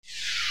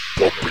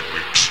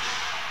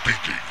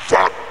DJ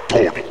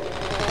Factory.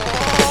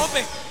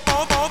 Pumpin,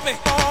 pumpin,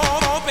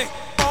 pumpin,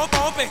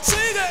 pumpin,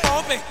 sigue,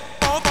 pumpin,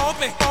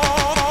 pumpin,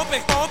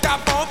 pumpin,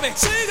 pumpin,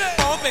 sigue,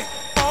 pumpin,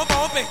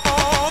 pumpin,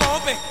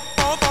 pumpin,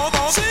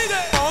 pumpin, sigue,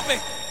 pumpin,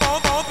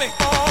 pumpin,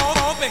 pumpin,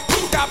 pumpin,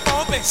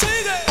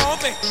 sigue,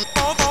 pumpin,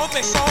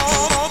 pumpin, pumpin, pumpin, sigue, pumpin, pumpin,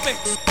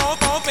 pumpin,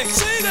 pumpin,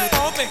 sigue,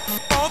 pumpin,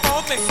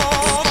 pumpin,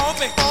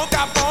 pumpin,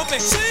 pumpin,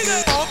 sigue.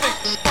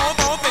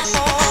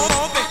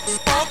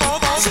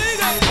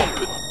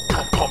 Pump it,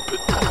 pump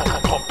it,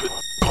 pump it,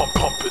 pump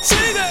it,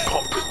 Sigue.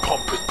 pump it,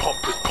 pump it,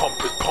 pump it,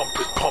 pump it, pump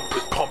it, pump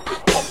it, pump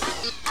it, pump it.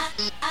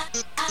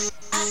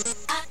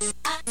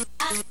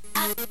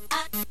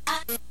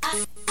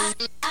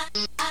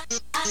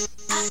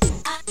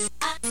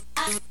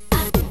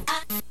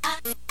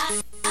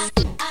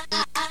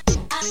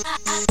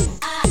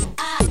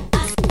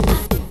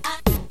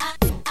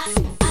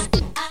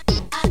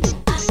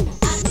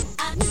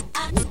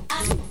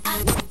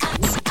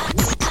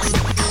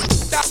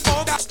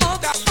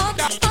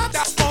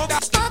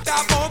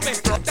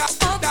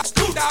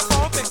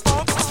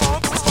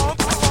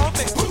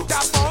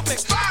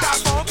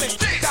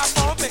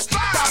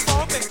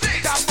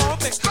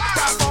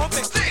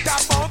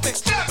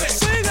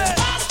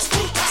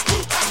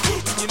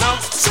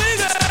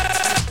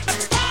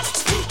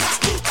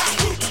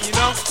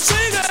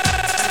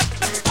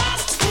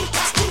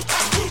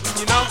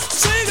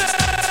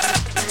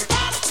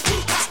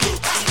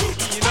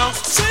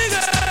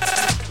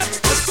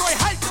 Estoy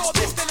harto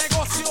de este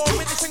negocio.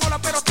 Me dicen hola,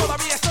 pero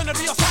todavía estoy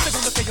nervioso.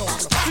 Segundo que yo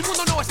hablo. Mi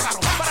mundo no es raro.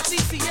 Para ti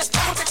sí es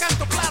porque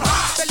canto claro.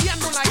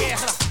 Peleando una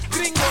guerra.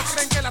 Gringos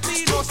creen que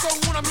latinos son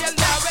una miel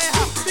de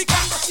abeja.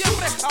 Picando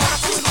siempre. Ahora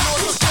soy un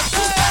nuevo siete.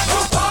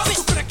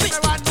 ¿Tú crees que me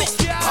va a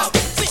noquear?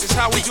 This is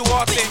how we do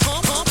our thing.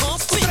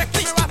 ¿Tú crees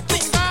que me va a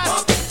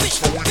tumbar?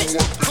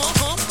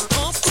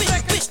 ¿Tú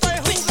crees que estoy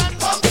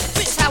jugando?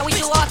 This is how we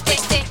do our thing.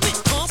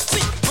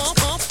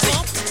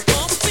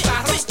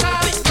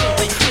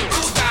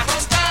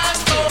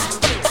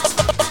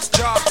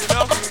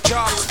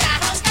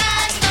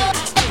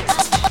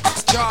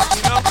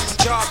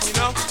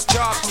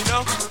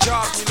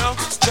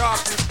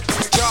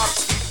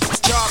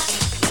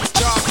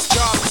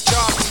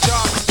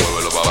 Muévelo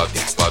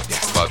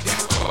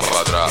pa'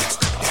 atrás.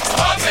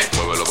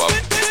 Muévelo pa'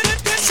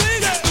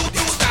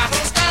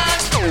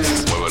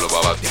 muévelo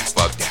pa'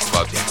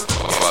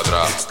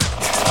 atrás.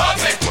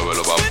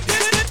 Muévelo pa'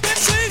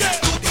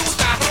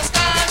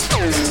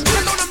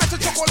 Perdóname, ese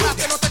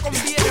chocolate no te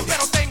conviene,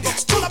 pero tengo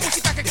toda la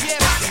música que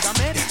quieres. En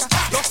América,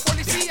 los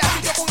policías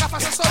y yo con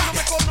gafas de sol no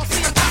me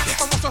conocían. El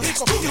famoso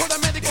rico, hijo de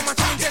médico,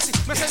 manchón en Jesse.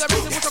 Me sé de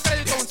ver sin mucho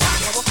crédito. Un sitio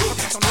nuevo,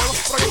 contrato nuevo,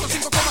 proyecto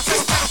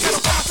 5,000,000.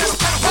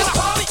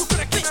 ¿Tú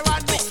crees que me va a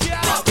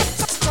noquear?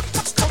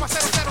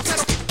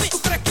 0,000. ¿Tú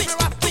crees que me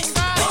va a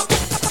tumbar?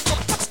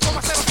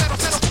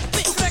 0,000.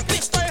 ¿Tú crees que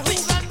estoy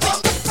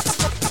jugando?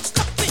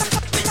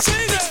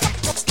 Sigue.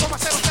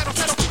 0,000.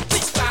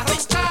 Está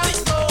roncando.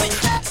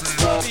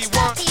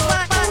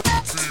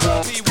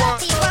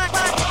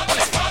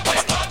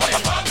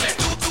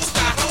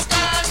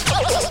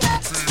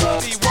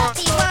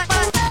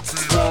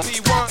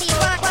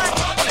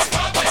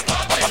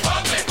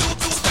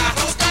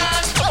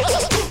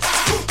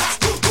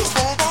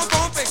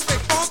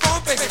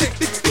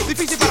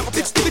 Difícil para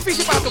copiar,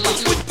 difícil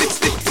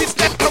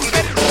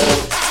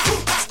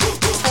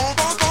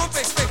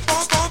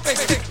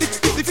para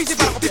tocar, difícil de romper. Difícil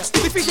para copiar,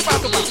 difícil para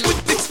tocar,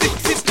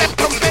 difícil de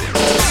romper.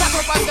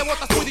 Cuatro par de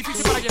botas muy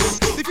difícil para llenar,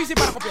 difícil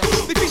para copiar,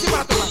 difícil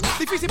para tocar,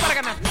 difícil para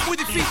ganar, muy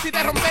difícil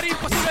de romper,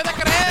 imposible de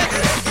creer.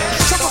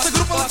 Somos el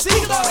grupo del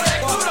siglo.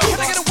 Can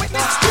I get a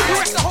witness? We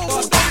wreck the whole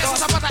mundo.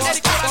 Zapata,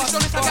 Eric,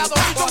 Corazón, Salgado,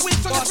 Wilson,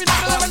 Wilson, es mi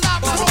nombre de verdad,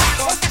 bro.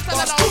 Orquesta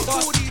de la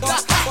oscuridad,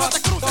 no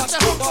te cruces, te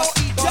rompo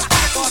y ya.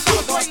 Estamos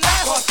muy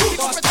lejos y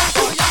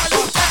competencia ya me lo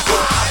dejo.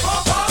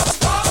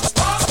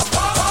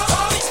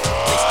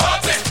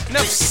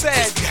 Enough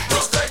said.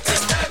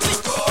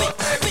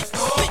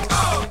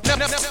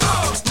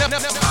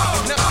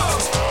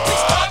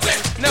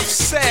 Enough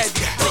said.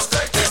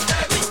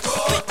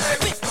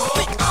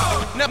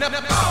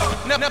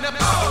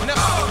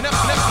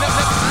 Enough